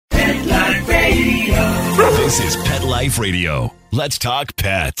Pet Life Radio. This is Pet Life Radio. Let's talk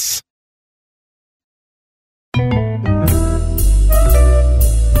pets.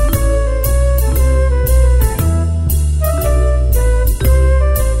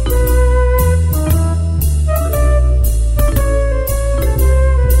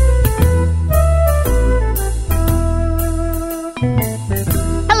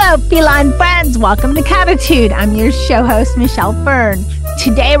 Hello, feline friends. Welcome to Cattitude. I'm your show host, Michelle Fern.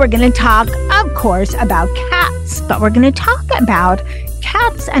 Today, we're going to talk, of course, about cats, but we're going to talk about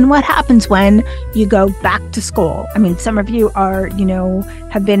cats and what happens when you go back to school. I mean, some of you are,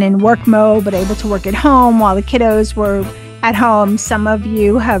 have been in work mode, but able to work at home while the kiddos were at home. Some of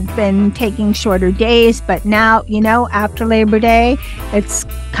you have been taking shorter days, but now, after Labor Day, it's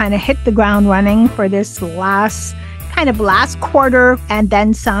kind of hit the ground running for this last quarter and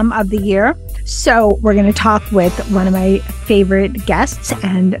then some of the year. So we're going to talk with one of my favorite guests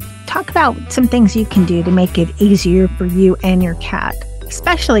and talk about some things you can do to make it easier for you and your cat,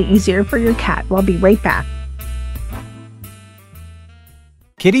 especially easier for your cat. We'll be right back.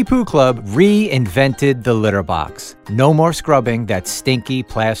 Kitty Poo Club reinvented the litter box. No more scrubbing that stinky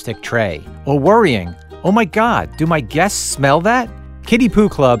plastic tray or worrying, oh my God, do my guests smell that? Kitty Poo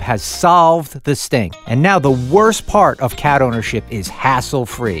Club has solved the stink. And now the worst part of cat ownership is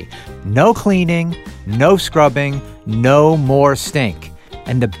hassle-free. No cleaning, no scrubbing, no more stink.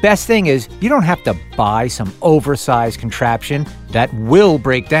 And the best thing is you don't have to buy some oversized contraption that will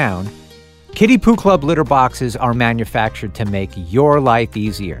break down. Kitty Poo Club litter boxes are manufactured to make your life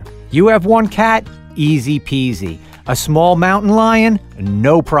easier. You have one cat? Easy peasy. A small mountain lion?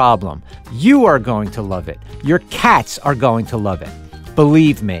 No problem. You are going to love it. Your cats are going to love it.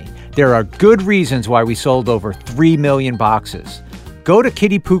 Believe me, there are good reasons why we sold over 3 million boxes. Go to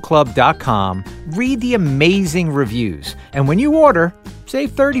kittypooclub.com, read the amazing reviews, and when you order,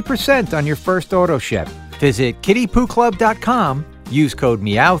 save 30% on your first auto ship. Visit kittypooclub.com, use code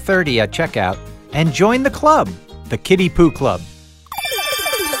MEOW30 at checkout, and join the club, the Kitty Poo Club.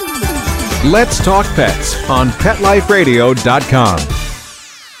 Let's Talk Pets on PetLifeRadio.com.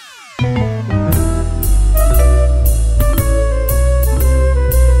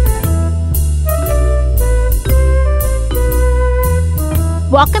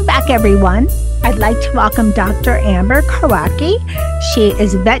 Welcome back, everyone. I'd like to welcome Dr. Amber Karwacki. She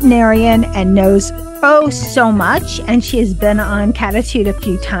is a veterinarian and knows so much, and she has been on Cattitude a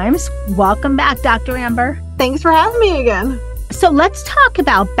few times. Welcome back, Dr. Amber. Thanks for having me again. So let's talk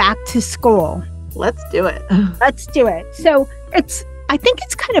about back to school. Let's do it. Let's do it. So I think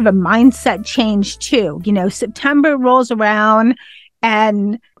it's kind of a mindset change too. September rolls around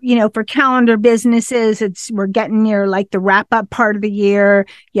and, for calendar businesses, we're getting near like the wrap up part of the year.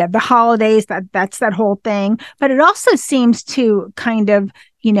 You have the holidays, that's that whole thing. But it also seems to kind of,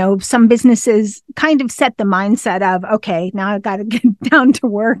 some businesses kind of set the mindset of, okay, now I've got to get down to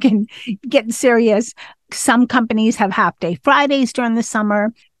work and get serious. Some companies have half day Fridays during the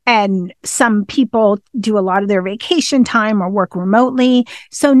summer. And some people do a lot of their vacation time or work remotely.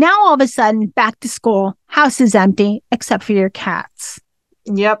 So now all of a sudden, back to school, house is empty, except for your cats.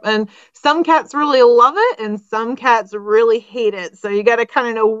 Yep. And some cats really love it and some cats really hate it. So you got to kind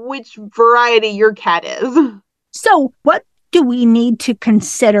of know which variety your cat is. So what do we need to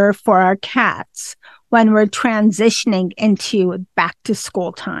consider for our cats when we're transitioning into back to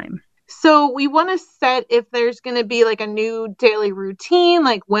school time? So we want to set if there's going to be like a new daily routine,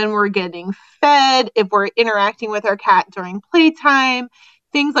 like when we're getting fed, if we're interacting with our cat during playtime,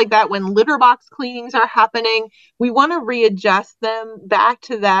 things like that, when litter box cleanings are happening, we want to readjust them back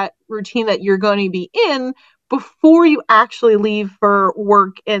to that routine that you're going to be in before you actually leave for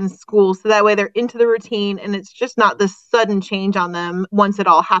work and school. So that way they're into the routine and it's just not this sudden change on them once it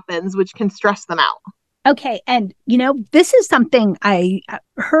all happens, which can stress them out. Okay. And, this is something I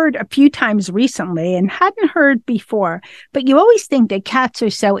heard a few times recently and hadn't heard before, but you always think that cats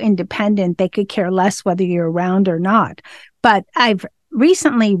are so independent, they could care less whether you're around or not. But I've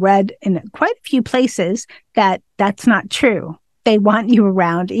recently read in quite a few places that that's not true. They want you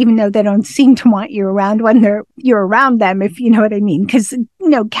around, even though they don't seem to want you around when you're around them, if you know what I mean. Because,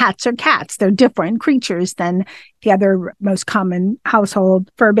 cats are cats. They're different creatures than the other most common household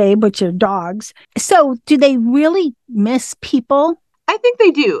fur babe, which are dogs. So do they really miss people? I think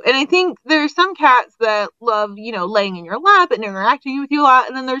they do. And I think there's some cats that love, laying in your lap and interacting with you a lot.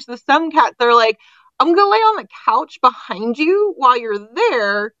 And then there's some cats that are like, I'm going to lay on the couch behind you while you're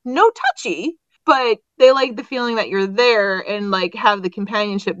there. No touchy. But they like the feeling that you're there and like have the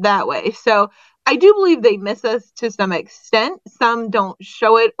companionship that way. So I do believe they miss us to some extent. Some don't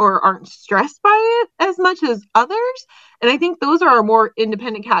show it or aren't stressed by it as much as others. And I think those are our more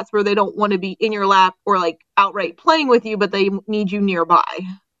independent cats where they don't want to be in your lap or like outright playing with you, but they need you nearby.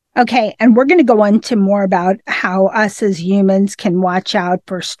 Okay, and we're going to go on to more about how us as humans can watch out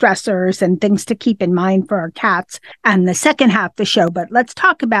for stressors and things to keep in mind for our cats and the second half of the show. But let's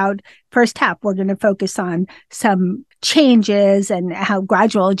talk about first half. We're going to focus on some changes and how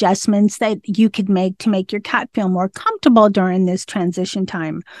gradual adjustments that you could make to make your cat feel more comfortable during this transition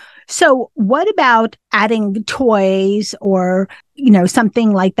time. So what about adding toys or,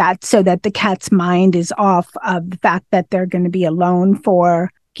 something like that so that the cat's mind is off of the fact that they're going to be alone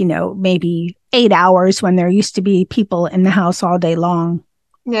for maybe 8 hours when there used to be people in the house all day long?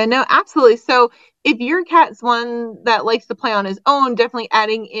 Yeah, no, absolutely. So if your cat's one that likes to play on his own, definitely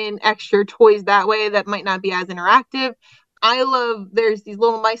adding in extra toys that way that might not be as interactive. There's these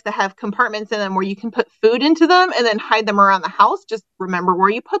little mice that have compartments in them where you can put food into them and then hide them around the house. Just remember where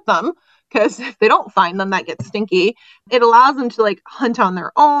you put them, because if they don't find them, that gets stinky. It allows them to like hunt on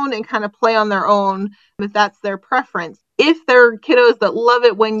their own and kind of play on their own if that's their preference. If they're kiddos that love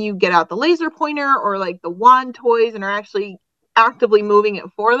it when you get out the laser pointer or like the wand toys and are actually actively moving it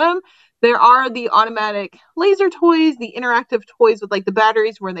for them, there are the automatic laser toys, the interactive toys with like the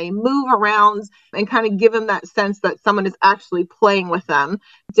batteries where they move around and kind of give them that sense that someone is actually playing with them.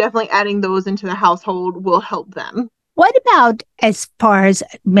 Definitely adding those into the household will help them. What about as far as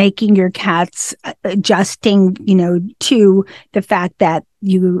making your cats adjusting, to the fact that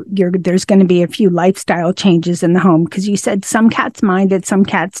there's going to be a few lifestyle changes in the home? Because you said some cats mind it, some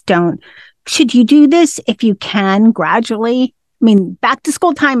cats don't. Should you do this if you can gradually? I mean, back to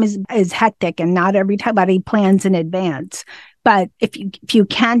school time is hectic and not everybody plans in advance. But if you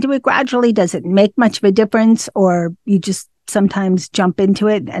can do it gradually, does it make much of a difference, or you just sometimes jump into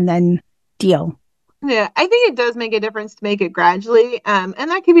it and then deal? Yeah, I think it does make a difference to make it gradually. And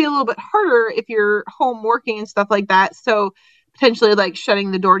that can be a little bit harder if you're home working and stuff like that. So potentially like shutting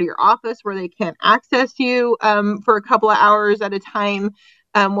the door to your office where they can't access you for a couple of hours at a time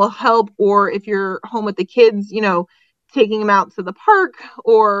will help. Or if you're home with the kids, taking them out to the park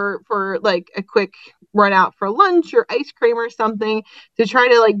or for like a quick run out for lunch or ice cream or something to try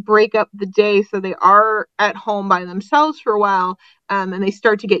to like break up the day so they are at home by themselves for a while and they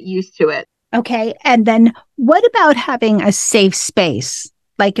start to get used to it. Okay. And then what about having a safe space?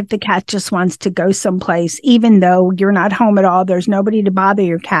 Like if the cat just wants to go someplace, even though you're not home at all, there's nobody to bother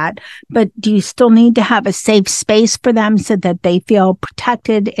your cat, but do you still need to have a safe space for them so that they feel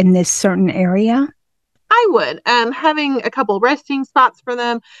protected in this certain area? I would. Having a couple resting spots for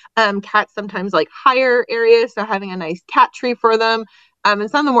them. Cats sometimes like higher areas, so having a nice cat tree for them. And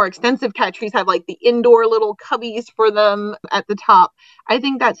some of the more extensive cat trees have like the indoor little cubbies for them at the top. I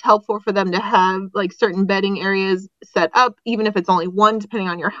think that's helpful for them to have like certain bedding areas set up, even if it's only one, depending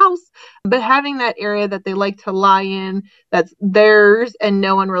on your house. But having that area that they like to lie in, that's theirs and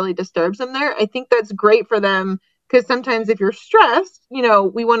no one really disturbs them there, I think that's great for them. Because sometimes if you're stressed,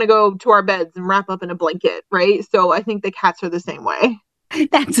 we want to go to our beds and wrap up in a blanket, right? So I think the cats are the same way.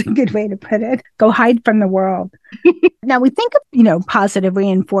 That's a good way to put it. Go hide from the world. Now we think of, positive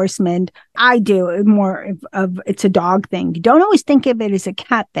reinforcement. I do more of it's a dog thing. You don't always think of it as a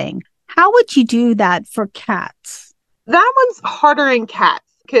cat thing. How would you do that for cats? That one's harder in cats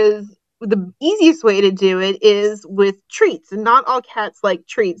because the easiest way to do it is with treats, and not all cats like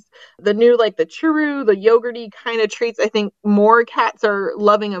treats. The new, like the churu, the yogurty kind of treats, I think more cats are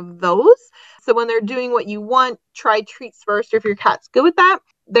loving of those. So when they're doing what you want, try treats first. Or if your cat's good with that,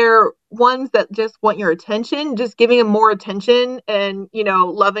 they're ones that just want your attention. Just giving them more attention and,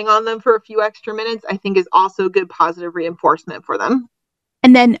 loving on them for a few extra minutes, I think is also good positive reinforcement for them.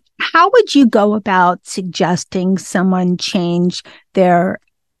 And then how would you go about suggesting someone change their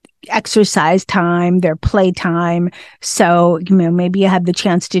exercise time, their play time? So, maybe you had the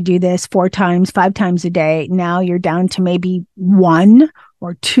chance to do this 4 times, 5 times a day. Now you're down to maybe 1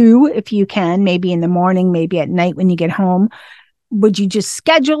 or 2 if you can, maybe in the morning, maybe at night when you get home. Would you just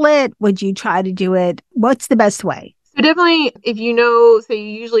schedule it? Would you try to do it? What's the best way? So definitely, if say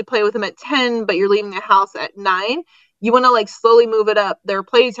you usually play with them at 10, but you're leaving the house at 9, you want to like slowly move it up their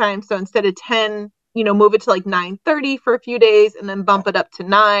playtime. So instead of 10, move it to like 9:30 for a few days and then bump it up to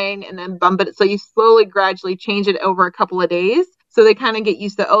 9 and then bump it. So you slowly, gradually change it over a couple of days. So they kind of get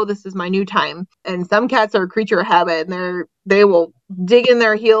used to, oh, this is my new time. And some cats are a creature of habit and they will dig in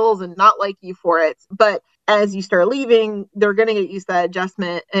their heels and not like you for it. But as you start leaving, they're going to get used to that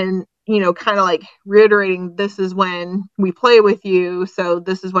adjustment. And, kind of like reiterating, this is when we play with you, so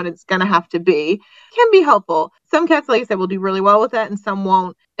this is when it's going to have to be, can be helpful. Some cats, like I said, will do really well with that and some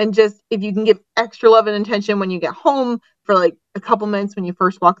won't. And just if you can give extra love and attention when you get home for like a couple minutes when you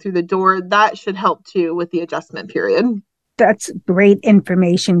first walk through the door, that should help too with the adjustment period. That's great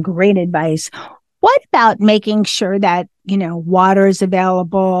information, great advice. What about making sure that, water is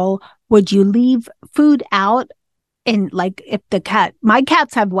available? Would you leave food out? And like if my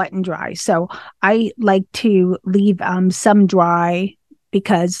cats have wet and dry. So I like to leave some dry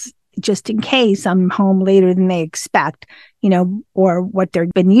because just in case I'm home later than they expect, or what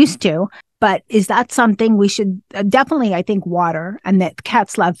they've been used to. But is that something we should definitely, I think, water, and that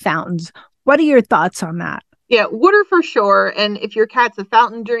cats love fountains. What are your thoughts on that? Yeah, water for sure. And if your cat's a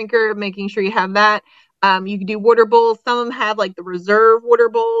fountain drinker, making sure you have that. You can do water bowls. Some of them have like the reserve water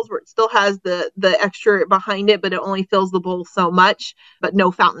bowls where it still has the extra behind it, but it only fills the bowl so much, but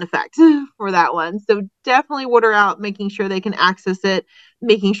no fountain effect for that one. So definitely water out, making sure they can access it,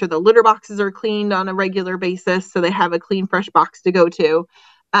 making sure the litter boxes are cleaned on a regular basis so they have a clean, fresh box to go to.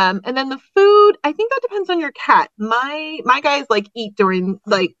 And then the food, I think that depends on your cat. My guys eat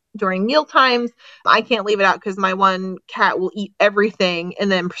during meal times. I can't leave it out because my one cat will eat everything and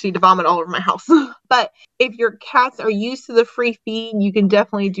then proceed to vomit all over my house. But if your cats are used to the free feed, you can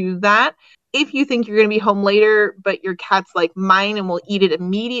definitely do that. If you think you're going to be home later, but your cat's like mine and will eat it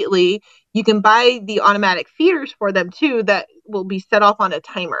immediately, you can buy the automatic feeders for them too that will be set off on a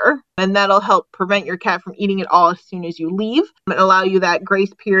timer. And that'll help prevent your cat from eating it all as soon as you leave and allow you that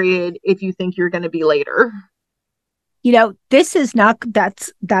grace period if you think you're going to be later. This is not,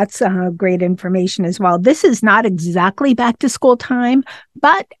 that's great information as well. This is not exactly back to school time,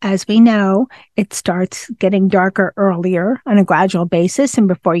 but as we know, it starts getting darker earlier on a gradual basis. And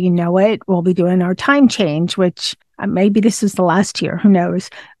before you know it, we'll be doing our time change, which maybe this is the last year, who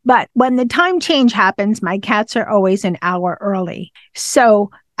knows? But when the time change happens, my cats are always an hour early. So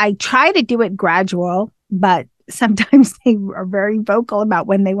I try to do it gradual, but sometimes they are very vocal about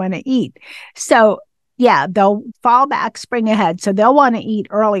when they want to eat. So yeah, they'll fall back, spring ahead. So they'll want to eat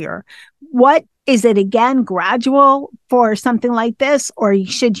earlier. What is it again, gradual for something like this? Or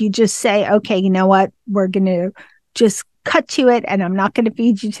should you just say, okay, you know what? We're going to just cut to it and I'm not going to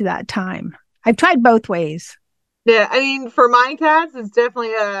feed you to that time. I've tried both ways. Yeah, I mean, for my cats, it's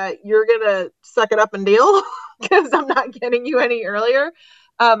definitely you're going to suck it up and deal because I'm not getting you any earlier.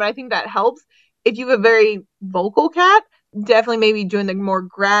 I think that helps. If you have a very vocal cat, definitely maybe doing the more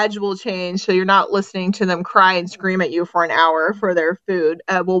gradual change so you're not listening to them cry and scream at you for an hour for their food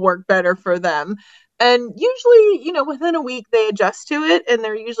will work better for them. And usually, within a week they adjust to it and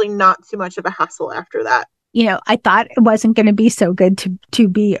they're usually not too much of a hassle after that. I thought it wasn't going to be so good to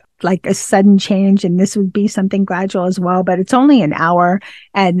be like a sudden change and this would be something gradual as well, but it's only an hour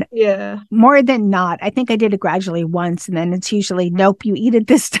and more than not, I think I did it gradually once and then it's usually, nope, you eat it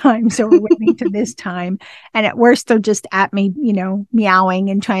this time. So we're waiting to this time. And at worst, they're just at me, meowing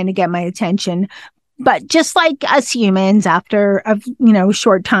and trying to get my attention. But just like us humans, after a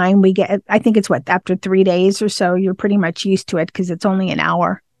short time, we get, I think it's after 3 days or so, you're pretty much used to it because it's only an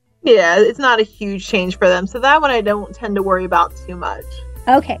hour. Yeah, it's not a huge change for them. So that one I don't tend to worry about too much.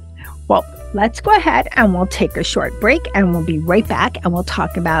 Okay. Well, let's go ahead and we'll take a short break and we'll be right back and we'll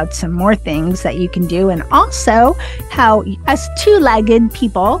talk about some more things that you can do and also how us two-legged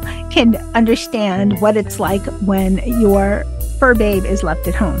people can understand what it's like when your fur babe is left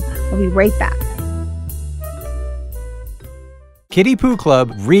at home. We'll be right back. Kitty Poo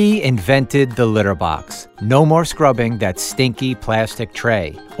Club reinvented the litter box. No more scrubbing that stinky plastic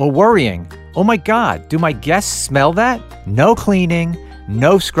tray. Or worrying, oh my God, do my guests smell that? No cleaning,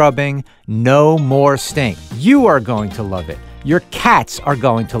 no scrubbing, no more stink. You are going to love it. Your cats are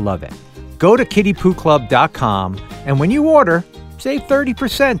going to love it. Go to kittypooclub.com and when you order, save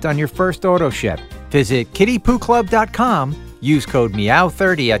 30% on your first auto ship. Visit kittypooclub.com, use code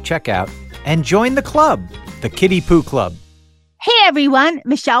MEOW30 at checkout, and join the club, the Kitty Poo Club. Hey everyone,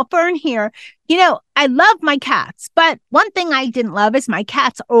 Michelle Fern here. I love my cats, but one thing I didn't love is my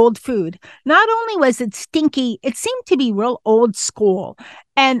cat's old food. Not only was it stinky, it seemed to be real old school.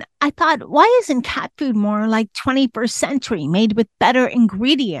 And I thought, why isn't cat food more like 21st century, made with better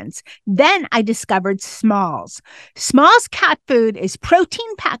ingredients? Then I discovered Smalls. Smalls cat food is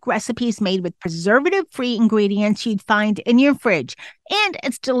protein-packed recipes made with preservative-free ingredients you'd find in your fridge. And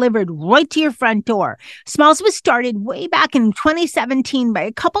it's delivered right to your front door. Smalls was started way back in 2017 by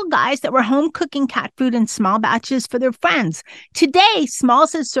a couple guys that were home cooking cat food in small batches for their friends. Today,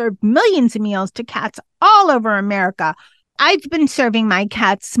 Smalls has served millions of meals to cats all over America. I've been serving my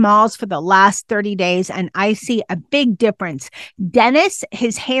cat Smalls for the last 30 days, and I see a big difference. Dennis,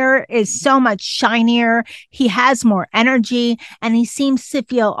 his hair is so much shinier. He has more energy, and he seems to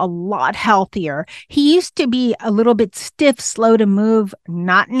feel a lot healthier. He used to be a little bit stiff, slow to move,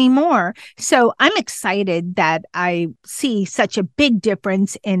 not anymore. So I'm excited that I see such a big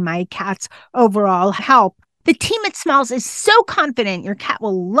difference in my cat's overall health. The team at Smells is so confident your cat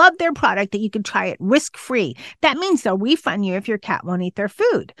will love their product that you can try it risk-free. That means they'll refund you if your cat won't eat their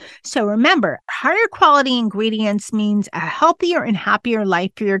food. So remember, higher quality ingredients means a healthier and happier life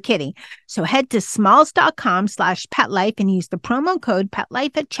for your kitty. So head to smalls.com/petlife and use the promo code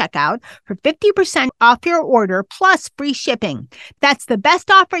PETLIFE at checkout for 50% off your order plus free shipping. That's the best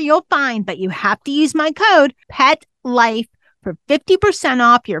offer you'll find, but you have to use my code PETLIFE for 50%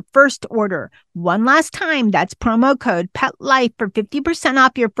 off your first order. One last time, that's promo code PETLIFE for 50%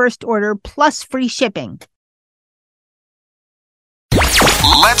 off your first order plus free shipping.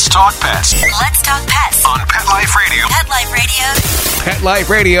 Let's talk pets Let's talk pets on Pet Life Radio. Pet Life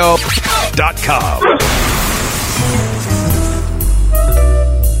Radio. PetLifeRadio.com.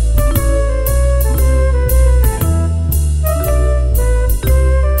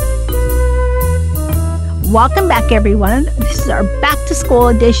 Welcome back, everyone. This is our back to school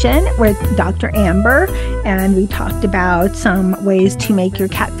edition with Dr. Amber, and we talked about some ways to make your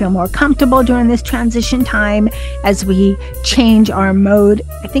cat feel more comfortable during this transition time as we change our mode.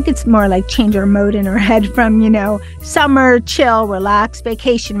 I think it's more like change our mode in our head from, summer, chill, relax,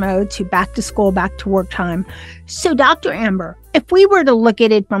 vacation mode to back to school, back to work time. So, Dr. Amber, if we were to look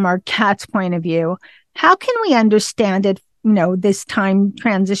at it from our cat's point of view, how can we understand it, this time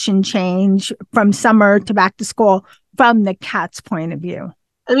transition change from summer to back to school from the cat's point of view?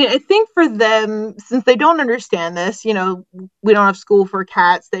 I mean, I think for them, since they don't understand this, we don't have school for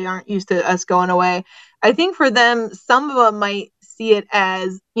cats. They aren't used to us going away. I think for them, some of them might see it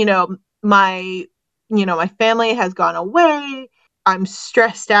as, my family has gone away. I'm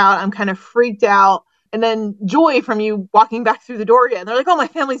stressed out. I'm kind of freaked out. And then joy from you walking back through the door again. They're like, oh, my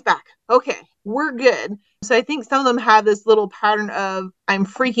family's back. Okay, we're good. So I think some of them have this little pattern of I'm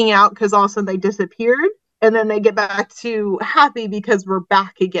freaking out because all of a sudden they disappeared. And then they get back to happy because we're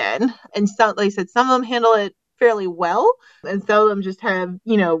back again. And so, like I said, some of them handle it fairly well. And some of them just have,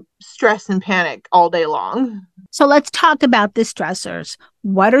 stress and panic all day long. So let's talk about the stressors.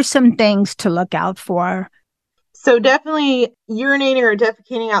 What are some things to look out for? So definitely urinating or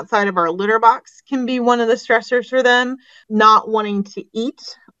defecating outside of our litter box can be one of the stressors for them. Not wanting to eat,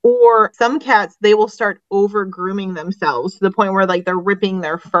 or some cats, they will start over grooming themselves to the point where they're ripping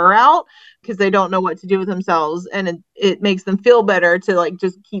their fur out because they don't know what to do with themselves. And it makes them feel better to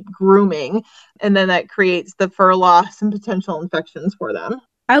just keep grooming. And then that creates the fur loss and potential infections for them.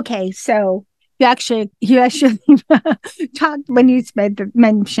 Okay, so you actually talked when you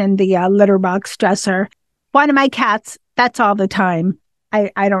mentioned the litter box stressor. One of my cats, that's all the time.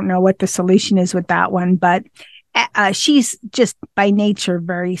 I don't know what the solution is with that one, but she's just by nature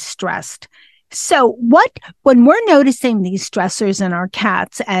very stressed. So when we're noticing these stressors in our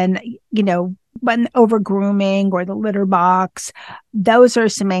cats and, when over grooming or the litter box, those are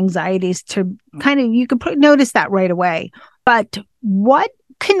some anxieties to you could notice that right away. But what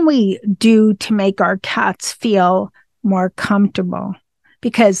can we do to make our cats feel more comfortable?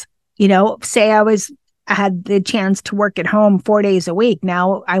 Because, say I had the chance to work at home 4 days a week.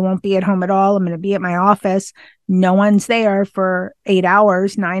 Now I won't be at home at all. I'm going to be at my office. No one's there for 8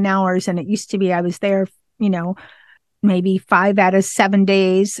 hours, 9 hours. And it used to be I was there, maybe 5 out of 7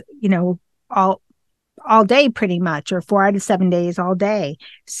 days, all day pretty much, or 4 out of 7 days all day.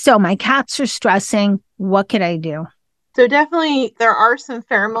 So my cats are stressing. What could I do? So definitely there are some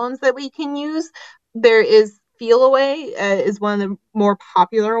pheromones that we can use. There is Feel Away is one of the more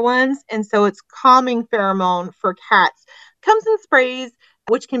popular ones. And so it's calming pheromone for cats. Comes in sprays,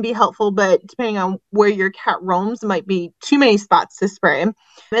 which can be helpful, but depending on where your cat roams, it might be too many spots to spray.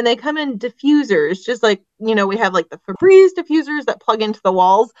 And they come in diffusers, just like, we have the Febreze diffusers that plug into the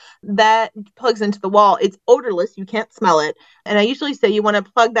walls. That plugs into the wall. It's odorless. You can't smell it. And I usually say you want to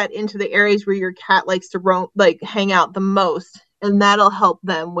plug that into the areas where your cat likes to roam, hang out the most. And that'll help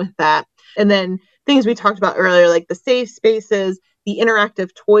them with that. And then things we talked about earlier, like the safe spaces, the interactive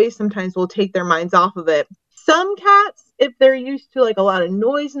toys, sometimes will take their minds off of it. Some cats, if they're used to a lot of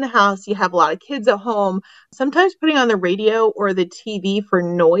noise in the house, you have a lot of kids at home, sometimes putting on the radio or the TV for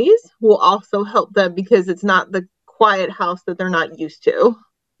noise will also help them because it's not the quiet house that they're not used to.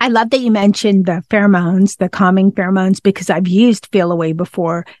 I love that you mentioned the pheromones, the calming pheromones, because I've used Feel Away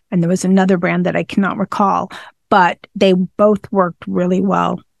before, and there was another brand that I cannot recall, but they both worked really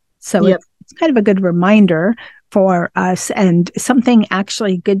well. So Yep. It's kind of a good reminder for us and something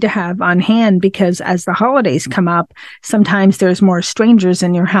actually good to have on hand, because as the holidays come up, sometimes there's more strangers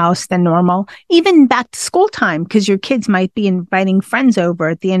in your house than normal, even back to school time, because your kids might be inviting friends over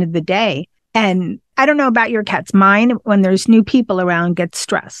at the end of the day. And I don't know about your cats. Mine, when there's new people around, gets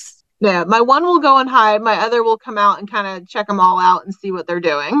stressed. Yeah, my one will go and hide. My other will come out and kind of check them all out and see what they're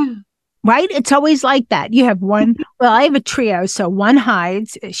doing. Right? It's always like that. You have one, well, I have a trio. So one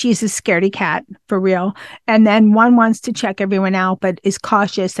hides. She's a scaredy cat for real. And then one wants to check everyone out, but is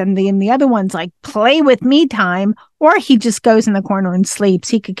cautious. And the other one's like, play with me time. Or he just goes in the corner and sleeps.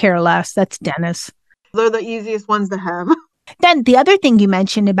 He could care less. That's Dennis. They're the easiest ones to have. Then the other thing you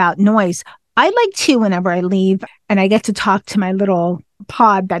mentioned about noise, I like to, whenever I leave and I get to talk to my little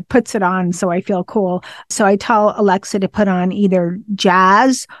pod that puts it on, so I feel cool. So I tell Alexa to put on either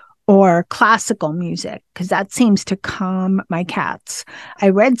jazz or classical music, because that seems to calm my cats. I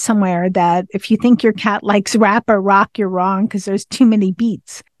read somewhere that if you think your cat likes rap or rock, you're wrong, because there's too many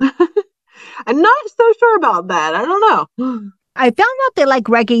beats. I'm not so sure about that. I don't know. I found out they like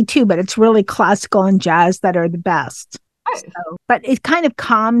reggae too, but it's really classical and jazz that are the best. So, but it kind of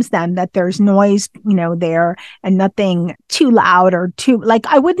calms them that there's noise, there, and nothing too loud or too, like,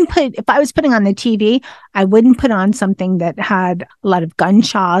 I wouldn't put, if I was putting on the TV, I wouldn't put on something that had a lot of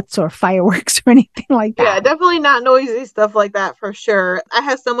gunshots or fireworks or anything like that. Yeah, definitely not noisy stuff like that for sure. I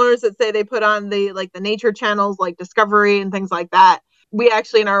have some owners that say they put on the nature channels like Discovery and things like that. We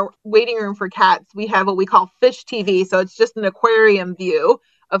actually, in our waiting room for cats, we have what we call fish TV. So it's just an aquarium view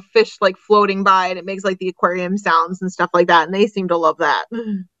of fish like floating by, and it makes like the aquarium sounds and stuff like that. And they seem to love that.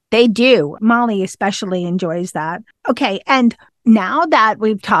 They do. Molly especially enjoys that. Okay. And now that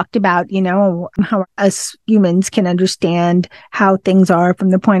we've talked about, how us humans can understand how things are from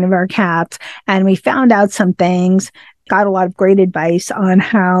the point of our cats, and we found out some things, got a lot of great advice on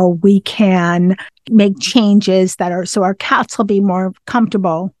how we can make changes that are so our cats will be more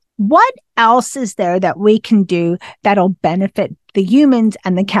comfortable. What else is there that we can do that'll benefit the humans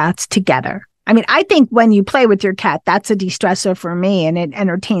and the cats together? I mean, I think when you play with your cat, that's a de-stressor for me, and it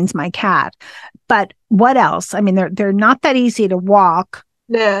entertains my cat. But what else? I mean, they're not that easy to walk.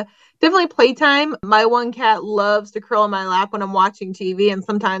 Yeah, definitely playtime. My one cat loves to curl in my lap when I'm watching TV, and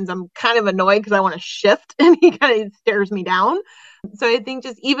sometimes I'm kind of annoyed because I want to shift, and he kind of stares me down. So I think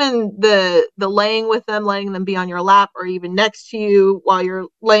just even the laying with them, letting them be on your lap or even next to you while you're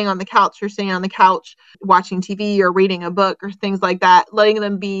laying on the couch or sitting on the couch, watching TV or reading a book or things like that, letting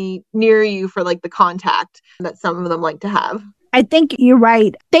them be near you for like the contact that some of them like to have. I think you're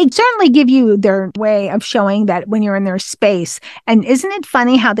right. They certainly give you their way of showing that when you're in their space. And isn't it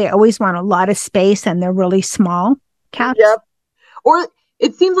funny how they always want a lot of space and they're really small cats? Yep. Or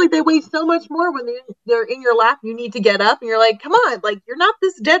it seems like they weigh so much more when they're in your lap. You need to get up and you're like, come on, like you're not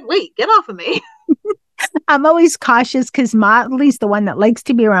this dead weight. Get off of me. I'm always cautious because Motley's the one that likes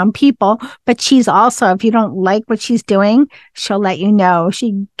to be around people, but she's also, if you don't like what she's doing, she'll let you know.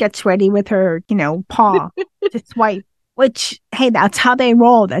 She gets ready with her, paw to swipe, which, hey, that's how they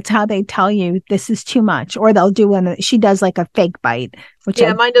roll. That's how they tell you this is too much. Or they'll do she does like a fake bite. Which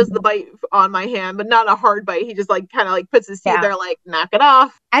mine does the bite on my hand, but not a hard bite. He just like kind of like puts his teeth there, like knock it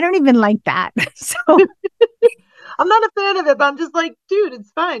off. I don't even like that. So I'm not a fan of it, but I'm just like, dude,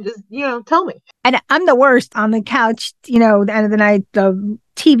 it's fine. Just, tell me. And I'm the worst on the couch, the end of the night, the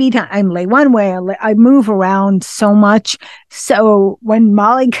TV time, I lay one way, I move around so much. So when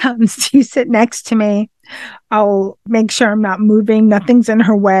Molly comes to sit next to me, I'll make sure I'm not moving, nothing's in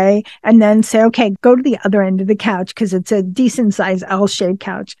her way, and then say, okay, go to the other end of the couch, because it's a decent sized L-shaped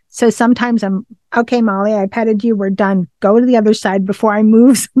couch. So sometimes I'm, okay, Molly, I petted you, we're done. Go to the other side before I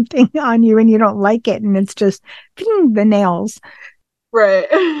move something on you and you don't like it. And it's just the nails. Right.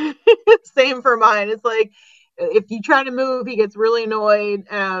 Same for mine. It's like, if you try to move, he gets really annoyed.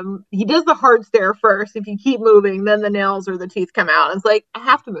 He does the hard stare first. If you keep moving, then the nails or the teeth come out. It's like, I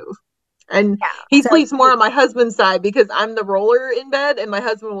have to move. And he sleeps more on my husband's side because I'm the roller in bed and my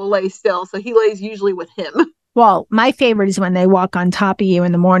husband will lay still. So he lays usually with him. Well, my favorite is when they walk on top of you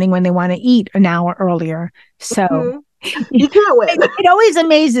in the morning when they want to eat an hour earlier. So you can't win. It always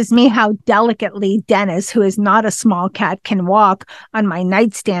amazes me how delicately Dennis, who is not a small cat, can walk on my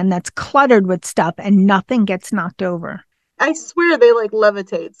nightstand that's cluttered with stuff and nothing gets knocked over. I swear they like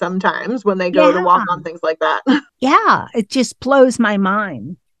levitate sometimes when they go to walk on things like that. Yeah, it just blows my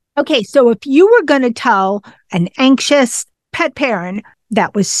mind. Okay, so if you were going to tell an anxious pet parent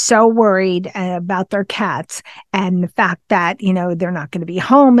that was so worried about their cats and the fact that, they're not going to be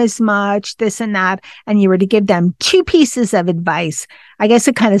home as much, this and that, and you were to give them 2 pieces of advice, I guess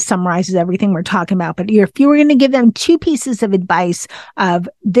it kind of summarizes everything we're talking about. But if you were going to give them 2 pieces of advice of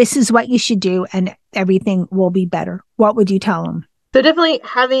this is what you should do and everything will be better, what would you tell them? So definitely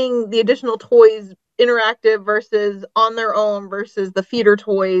having the additional toys interactive versus on their own versus the feeder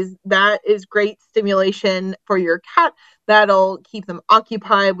toys, that is great stimulation for your cat. That'll keep them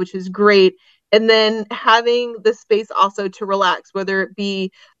occupied, which is great. And then having the space also to relax, whether it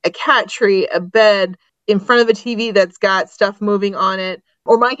be a cat tree, a bed, in front of a TV that's got stuff moving on it.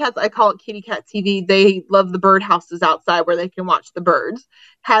 Or my cats, I call it kitty cat TV. They love the bird houses outside where they can watch the birds.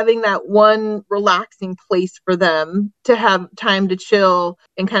 Having that one relaxing place for them to have time to chill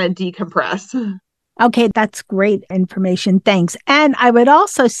and kind of decompress. Okay, that's great information. Thanks. And I would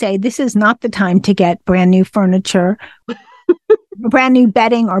also say this is not the time to get brand new furniture, brand new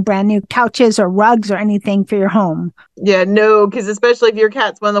bedding or brand new couches or rugs or anything for your home. Yeah, no, because especially if your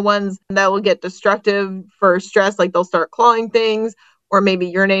cat's one of the ones that will get destructive for stress, like they'll start clawing things or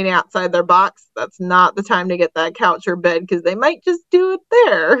maybe urinating outside their box. That's not the time to get that couch or bed because they might just do it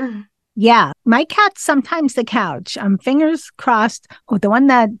there. Yeah, my cat's sometimes the couch. Fingers crossed. Oh, the one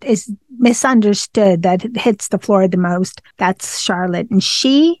that is misunderstood, that hits the floor the most, that's Charlotte.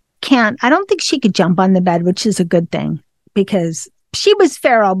 And I don't think she could jump on the bed, which is a good thing because she was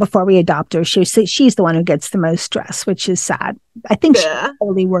feral before we adopted her. She's the one who gets the most stress, which is sad. I think she's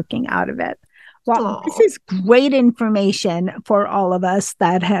totally working out of it. Well, This is great information for all of us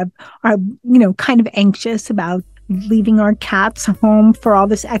that are kind of anxious about leaving our cats home for all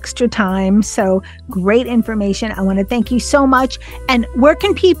this extra time. So great information. I want to thank you so much. And where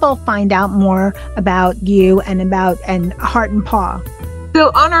can people find out more about you and Heart and Paw?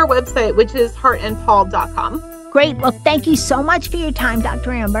 So on our website, which is heartandpaw.com. Great. Well, thank you so much for your time,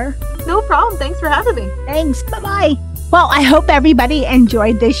 Dr. Amber. No problem. Thanks for having me. Thanks. Bye-bye. Well, I hope everybody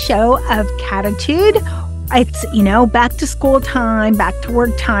enjoyed this show of Cattitude. It's, back to school time, back to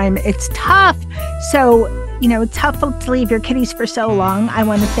work time. It's tough. So, it's tough to leave your kitties for so long. I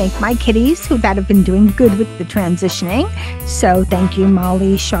want to thank my kitties that have been doing good with the transitioning. So thank you,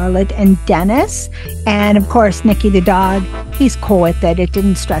 Molly, Charlotte, and Dennis. And of course, Nicky the dog. He's cool with it. It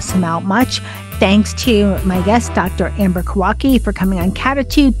didn't stress him out much. Thanks to my guest, Dr. Amber Kawaki, for coming on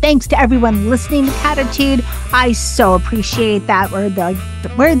Cattitude. Thanks to everyone listening to Cattitude. I so appreciate that. We're the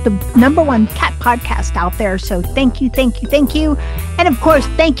 #1 cat podcast out there. So thank you, thank you, thank you. And of course,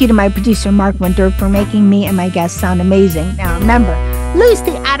 thank you to my producer, Mark Winter, for making me and my guests sound amazing. Now remember, lose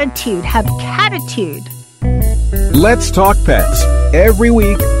the attitude, have Cattitude. Let's Talk Pets every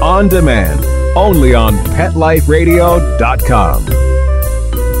week on demand, only on PetLifeRadio.com.